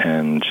things,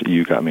 and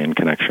you got me in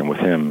connection with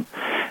him.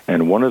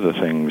 And one of the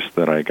things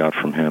that I got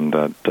from him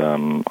that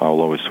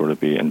I'll always sort of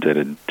be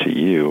indebted to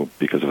you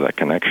because of that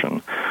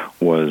connection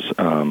was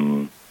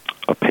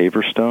a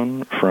paver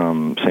stone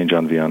from St.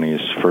 John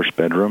Vianney's first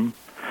bedroom,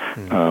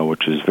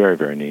 which is very,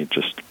 very neat,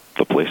 just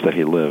the place that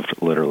he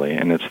lived, literally.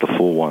 And it's the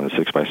full one, the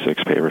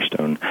 6x6 paver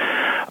stone.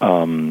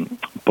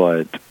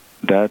 But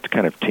that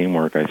kind of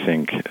teamwork, I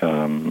think,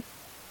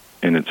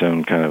 in its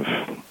own kind of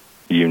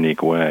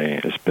unique way,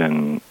 has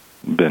been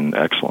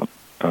excellent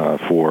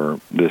for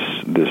this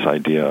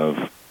idea of,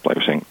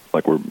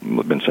 like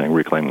we've been saying,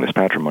 reclaiming this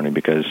patrimony,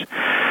 because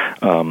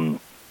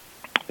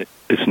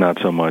it's not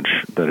so much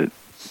that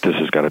this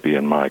has got to be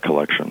in my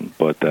collection,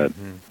 but that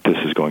this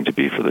is going to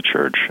be for the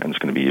church, and it's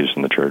going to be used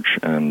in the church.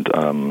 And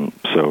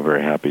so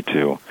very happy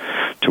to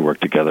work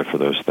together for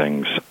those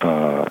things.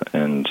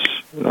 And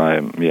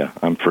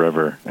I'm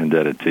forever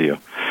indebted to you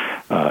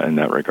in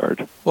that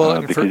regard.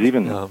 Well,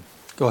 because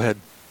go ahead.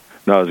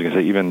 No, I was going to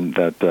say, even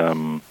that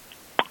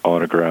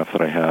autograph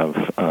that I have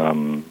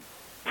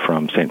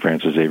from St.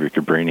 Francis Xavier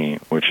Cabrini,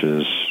 which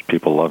is,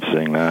 people love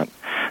seeing that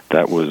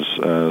was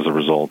as a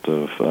result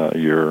of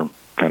your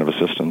kind of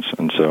assistance.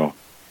 And so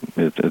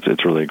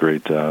it's really a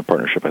great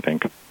partnership, I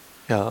think.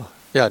 Yeah.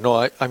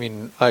 No, I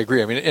mean, I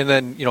agree. I mean, and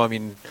then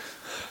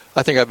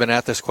I think I've been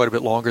at this quite a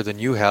bit longer than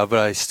you have, but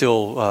I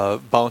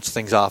still bounce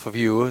things off of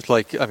you. It's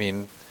like, I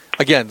mean,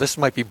 again, this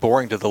might be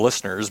boring to the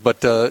listeners,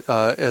 but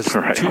as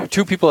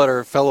two people that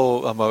are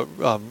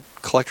fellow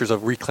collectors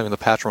of Reclaiming the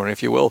Patrimony,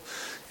 if you will,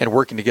 and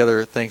working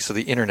together thanks to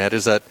the internet,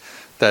 is that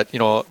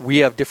we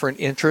have different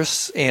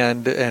interests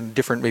and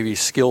different maybe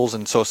skills,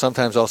 and so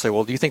sometimes I'll say,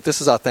 well, do you think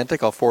this is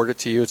authentic? I'll forward it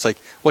to you. It's like,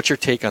 what's your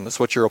take on this?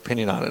 What's your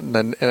opinion on it?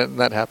 And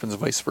that happens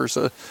vice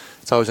versa.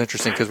 It's always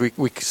interesting because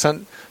we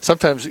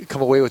sometimes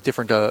come away with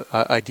different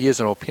ideas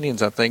and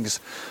opinions on things.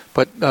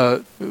 But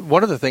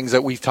one of the things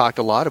that we've talked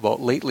a lot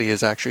about lately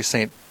is actually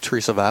St.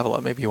 Teresa of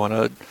Avila. Maybe you want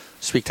to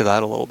speak to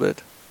that a little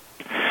bit.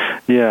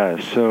 Yeah,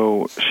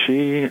 so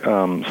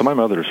so my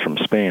mother's from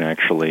Spain,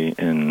 actually,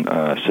 in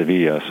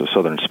Sevilla, so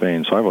southern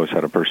Spain, so I've always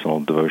had a personal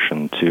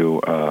devotion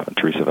to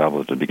Teresa of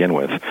Avila to begin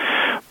with.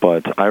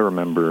 But I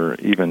remember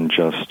even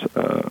just,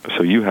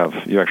 so you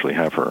actually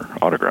have her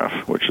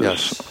autograph, which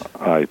is,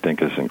 I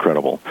think, is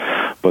incredible.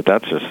 But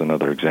that's just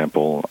another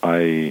example.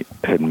 I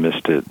had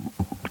missed it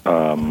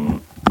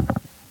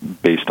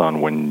based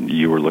on when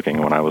you were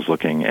looking, when I was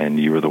looking, and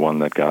you were the one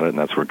that got it, and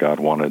that's where God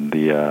wanted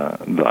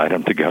the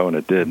item to go, and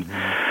it did.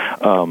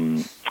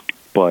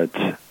 But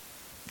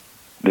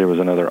there was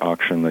another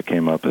auction that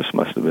came up. This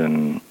must have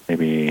been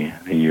maybe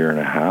a year and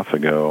a half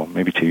ago,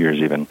 maybe 2 years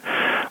even.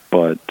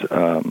 But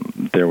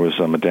there was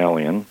a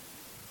medallion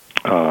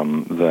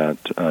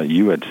that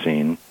you had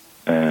seen,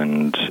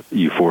 and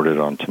you forwarded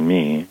on to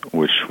me,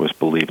 which was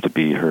believed to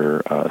be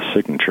her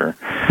signature.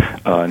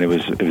 And it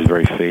was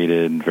very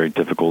faded, very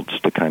difficult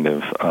to kind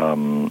of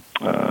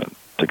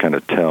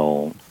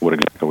tell what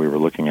exactly we were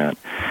looking at.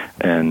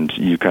 And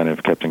you kind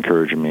of kept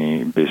encouraging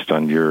me based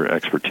on your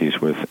expertise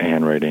with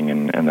handwriting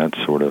and that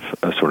sort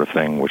of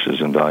thing, which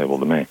is invaluable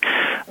to me.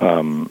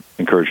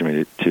 Encouraging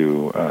me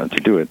to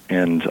do it,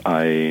 and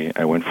I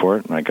went for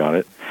it and I got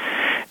it.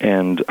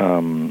 And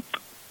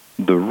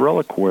the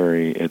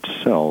reliquary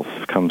itself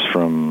comes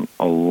from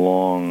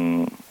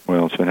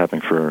it's been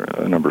happening for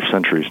a number of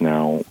centuries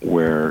now,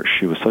 where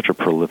she was such a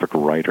prolific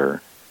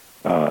writer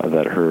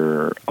that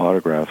her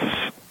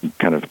autographs,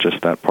 kind of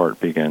just that part,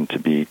 began to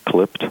be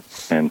clipped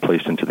and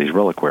placed into these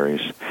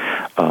reliquaries.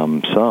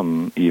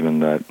 Some even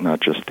that not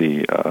just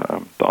the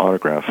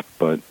autograph,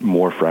 but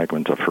more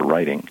fragments of her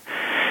writing.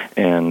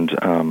 And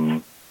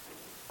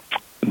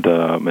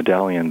the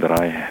medallion that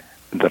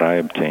I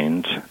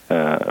obtained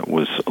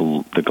was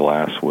the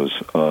glass was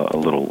a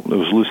little. It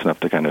was loose enough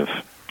to kind of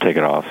take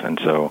it off, and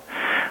so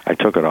I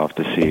took it off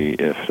to see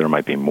if there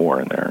might be more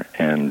in there,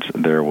 and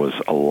there was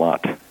a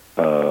lot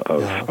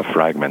of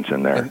fragments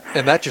in there.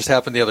 And that just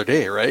happened the other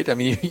day, right? I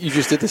mean, you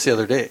just did this the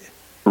other day.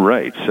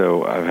 Right.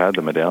 So I've had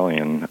the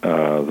medallion,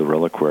 the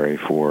reliquary,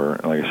 for,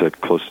 like I said,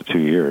 close to 2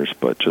 years,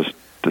 but just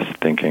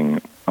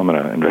thinking, I'm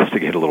going to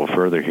investigate a little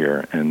further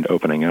here and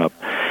opening up.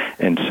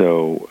 And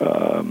so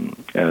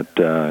at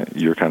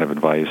your kind of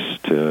advice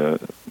to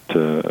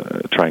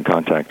try and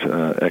contact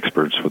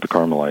experts with the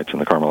Carmelites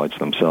and the Carmelites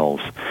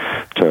themselves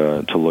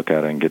to look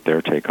at it and get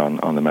their take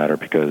on the matter,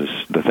 because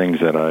the things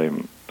that I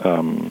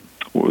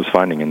was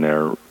finding in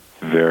there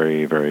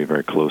very, very,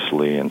 very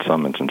closely, in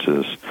some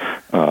instances,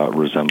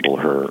 resemble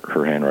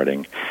her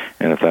handwriting.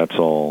 And if that's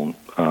all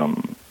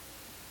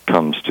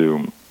comes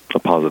to a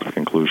positive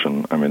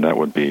conclusion, I mean, that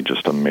would be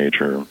just a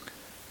major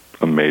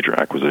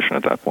acquisition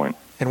at that point.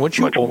 And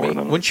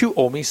wouldn't you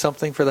owe me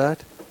something for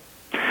that?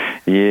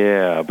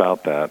 Yeah,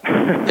 about that.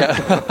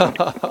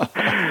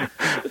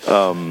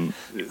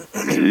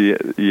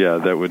 Yeah,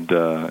 that would.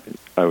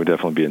 I would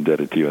definitely be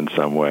indebted to you in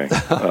some way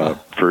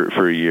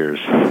for years.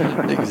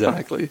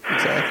 Exactly.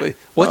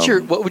 What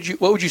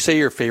would you say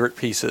your favorite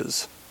piece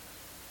is?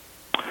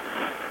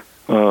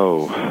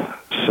 Oh,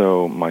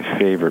 so my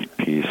favorite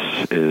piece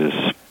is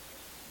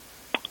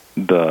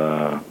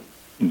the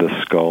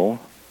skull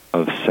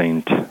of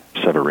Saint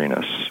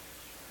Severinus.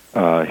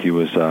 He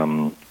was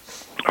a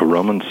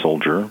Roman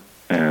soldier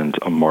and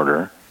a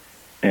martyr,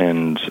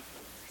 and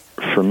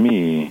for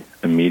me,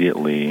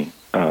 immediately,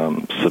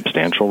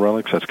 substantial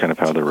relics, that's kind of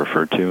how they're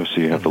referred to.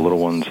 So you have the little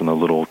ones in the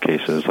little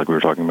cases, like we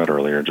were talking about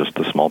earlier, just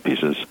the small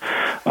pieces.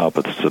 But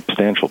the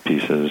substantial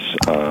pieces,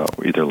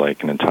 either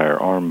like an entire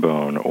arm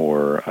bone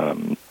or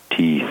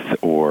teeth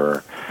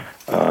or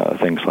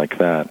things like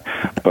that.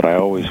 But I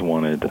always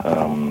wanted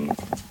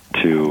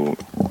to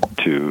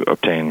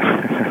obtain...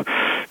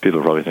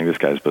 People probably think this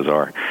guy's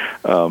bizarre,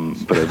 but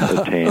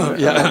obtain...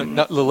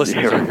 the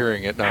listeners are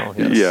hearing it now.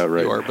 Yes, yeah,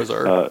 right. You are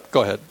bizarre.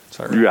 Go ahead.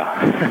 Sorry.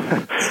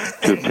 Yeah,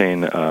 to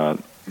obtain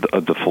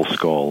the full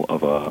skull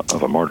of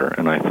a martyr,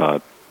 and I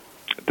thought,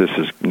 this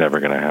is never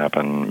going to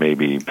happen.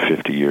 Maybe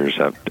 50 years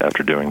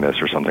after doing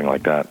this, or something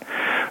like that.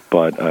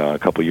 But a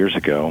couple years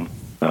ago,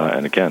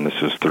 and again,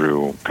 this is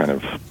through kind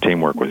of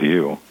teamwork with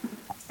you.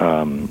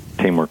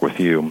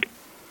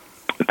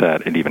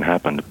 that it even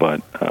happened,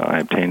 but I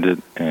obtained it,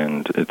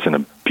 and it's in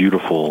a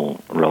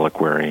beautiful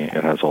reliquary.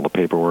 It has all the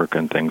paperwork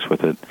and things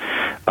with it.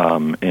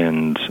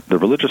 And the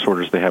religious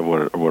orders, they have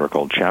what are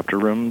called chapter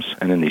rooms,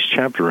 and in these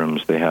chapter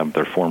rooms, they have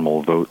their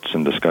formal votes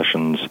and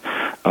discussions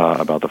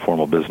about the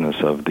formal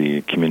business of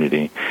the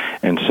community.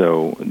 And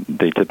so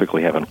they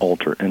typically have an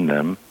altar in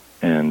them,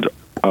 and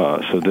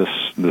so this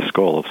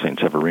skull of St.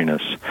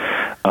 Severinus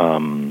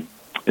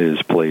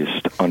is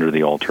placed under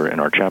the altar in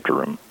our chapter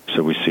room.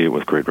 So we see it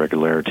with great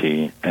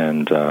regularity,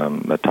 and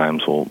at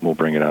times we'll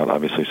bring it out,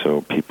 obviously,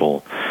 so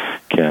people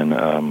can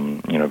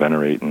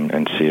venerate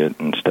and see it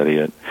and study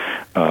it.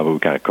 But we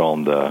kind of call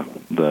him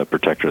the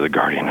protector, the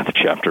guardian of the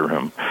chapter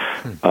room.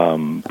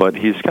 But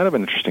he's kind of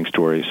an interesting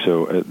story.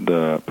 So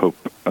the Pope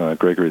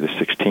Gregory the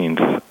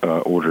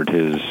 16th ordered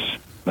his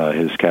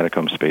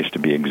catacomb space to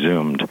be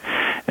exhumed,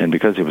 and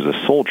because he was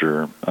a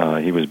soldier,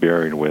 he was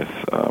buried with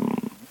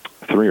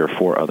 3 or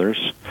 4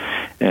 others,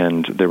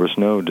 and there was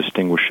no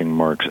distinguishing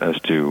marks as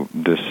to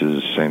this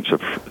is Saint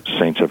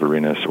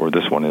Severinus or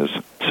this one is.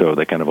 So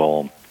they kind of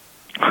all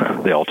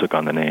took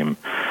on the name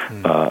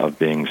of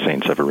being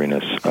Saint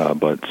Severinus.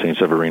 But Saint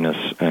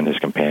Severinus and his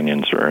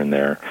companions are in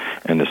there,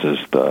 and this is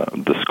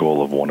the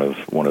skull of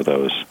one of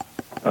those.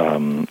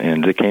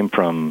 And it came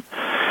from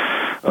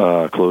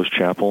a closed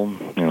chapel.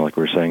 Like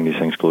we were saying, these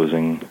things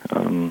closing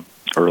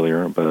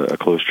earlier, but a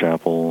closed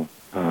chapel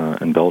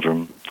in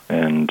Belgium,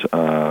 and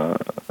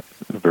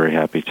very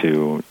happy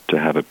to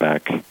have it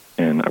back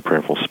in a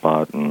prayerful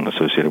spot and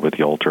associated with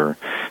the altar,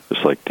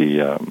 just like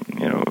the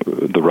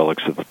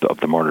relics of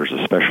the martyrs,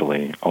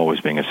 especially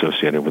always being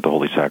associated with the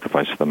holy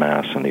sacrifice of the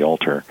Mass and the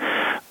altar,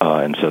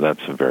 and so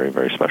that's very,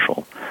 very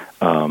special,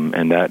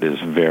 and that is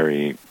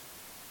very,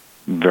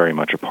 very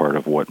much a part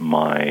of what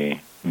my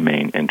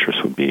main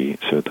interest would be.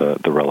 So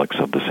the relics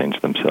of the saints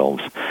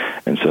themselves,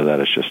 and so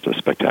that is just a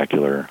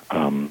spectacular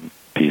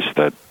piece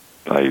that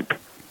I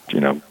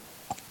can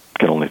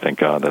only thank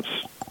God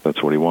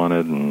that's what he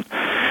wanted, and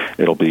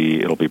it'll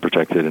be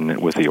protected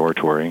with the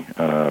oratory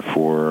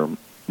for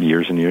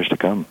years and years to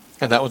come.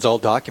 And that one's all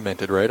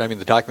documented, right? I mean,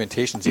 the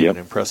documentation's even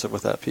impressive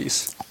with that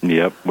piece.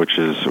 Yep, which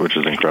is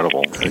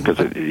incredible, because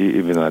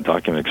even that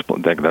document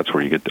that's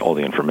where you get all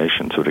the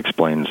information. So it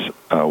explains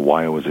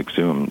why it was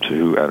exhumed,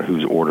 at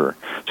whose order.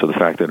 So the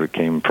fact that it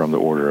came from the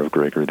order of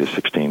Gregory the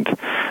 16th,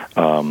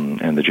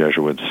 and the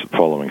Jesuits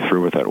following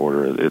through with that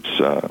order, it's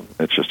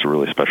just a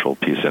really special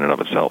piece in and of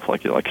itself,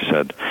 like you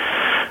said.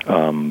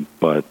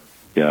 But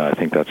yeah, I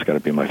think that's got to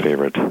be my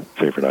favorite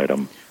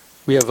item.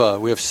 We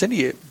have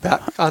Cindy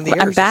back on the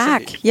air. I'm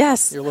back. Cindy,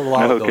 yes. You're a little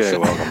loud. Okay,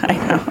 welcome. I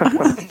know.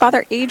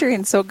 Father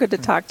Adrian, so good to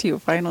talk to you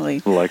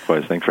finally.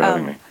 Likewise. Thanks for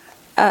having me.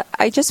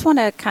 I just want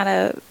to kind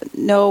of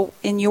know,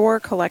 in your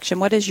collection,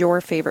 what is your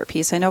favorite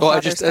piece? I know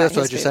Father's got that's what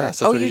I his just favorite.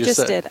 asked. That's what you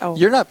just did. Oh,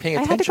 you're not paying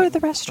attention. I had to go to the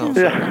restroom.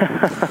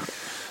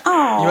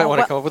 You might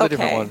want to come up with a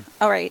different one.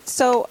 All right.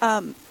 So,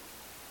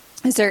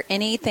 is there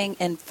anything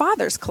in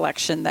Father's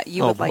collection that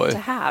you would like to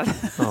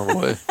have? Oh,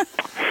 boy.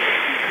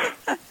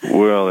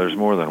 Well, there's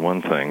more than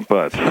one thing,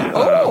 but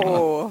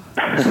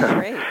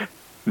great.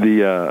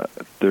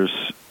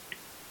 There's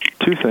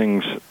 2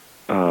 things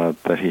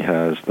that he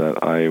has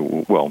that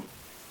I'm going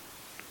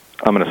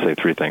to say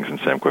 3 things and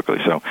say them quickly.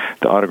 So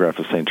the autograph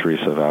of St.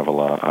 Teresa of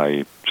Avila,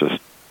 I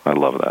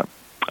love that.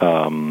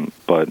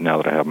 But now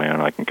that I have my own,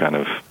 I can kind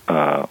of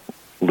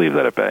leave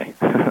that at bay.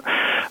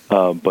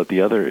 But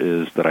the other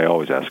is that I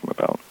always ask him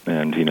about,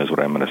 and he knows what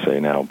I'm going to say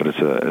now, but it's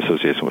an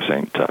association with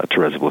St.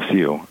 Teresa of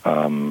Lisieux,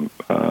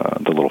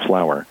 the little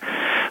flower.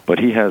 But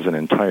he has an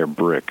entire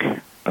brick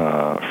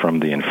from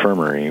the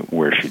infirmary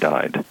where she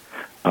died.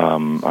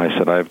 I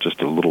said, I have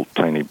just a little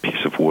tiny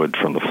piece of wood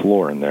from the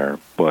floor in there,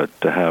 but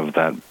to have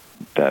that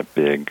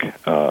big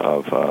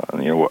of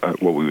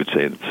what we would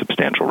say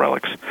substantial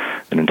relics,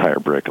 an entire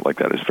brick like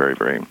that is very,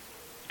 very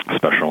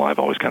special. I've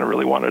always kind of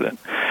really wanted it,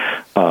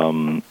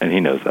 and he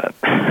knows that.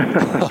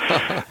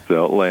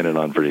 So laying it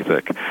on pretty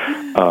thick.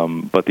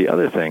 But the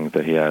other thing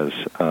that he has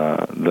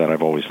that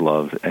I've always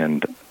loved,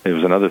 and it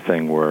was another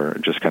thing where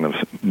just kind of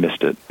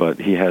missed it, but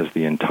he has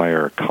the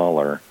entire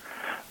collar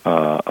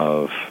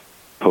of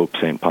Pope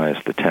St. Pius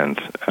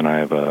X, and I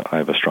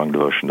have a strong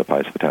devotion to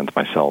Pius X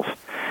myself.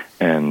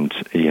 And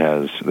he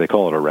has, they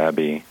call it a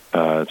rabbi.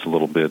 It's a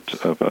little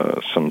bit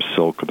of some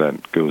silk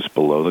that goes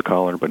below the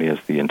collar, but he has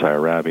the entire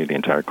rabbi, the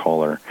entire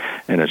collar,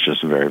 and it's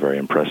just very, very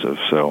impressive.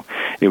 So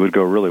it would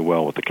go really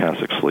well with the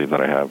cassock sleeve that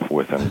I have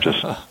with him,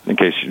 just in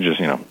case just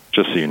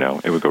so you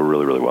know, it would go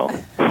really, really well.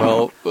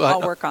 Well,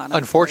 I'll work on it.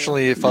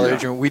 Unfortunately, Father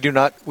Adrian, we do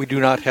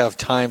not have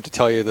time to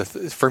tell you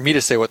for me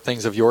to say what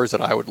things of yours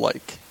that I would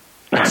like.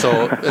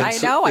 So I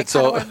know. I kind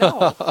of want to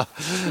know.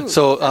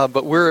 So,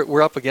 but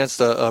we're up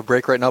against a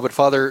break right now. But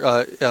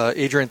Father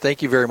Adrian,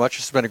 thank you very much.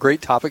 It's been a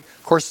great topic.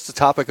 Of course, it's a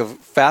topic of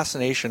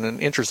fascination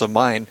and interest of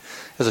mine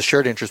as a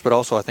shared interest, but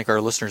also I think our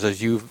listeners,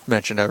 as you've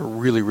mentioned, are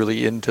really,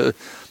 really into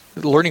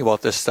learning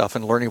about this stuff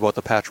and learning about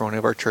the patrimony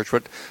of our church.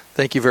 But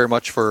thank you very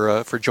much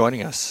for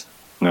joining us.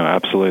 No,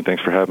 absolutely.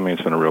 Thanks for having me.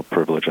 It's been a real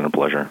privilege and a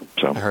pleasure.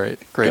 So, all right,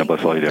 great. God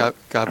bless all you do.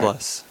 God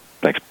bless.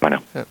 Right. Thanks. Bye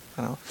now. Yeah,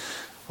 I know.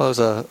 Well, it was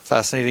a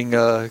fascinating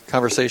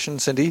conversation,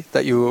 Cindy,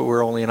 that you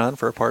were only in on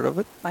for a part of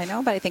it. I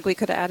know, but I think we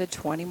could have added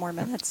 20 more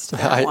minutes to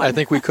that I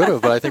think we could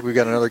have, but I think we've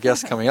got another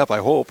guest coming up, I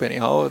hope.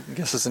 Anyhow, the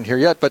guest isn't here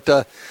yet. But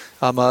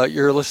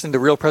you're listening to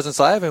Real Presence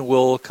Live, and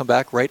we'll come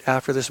back right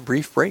after this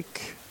brief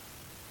break.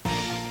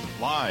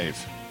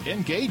 Live,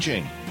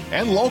 engaging,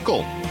 and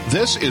local.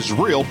 This is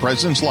Real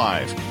Presence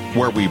Live,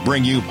 where we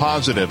bring you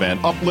positive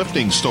and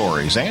uplifting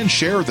stories and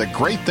share the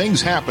great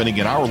things happening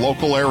in our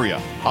local area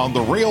on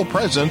the Real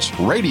Presence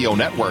Radio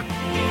Network.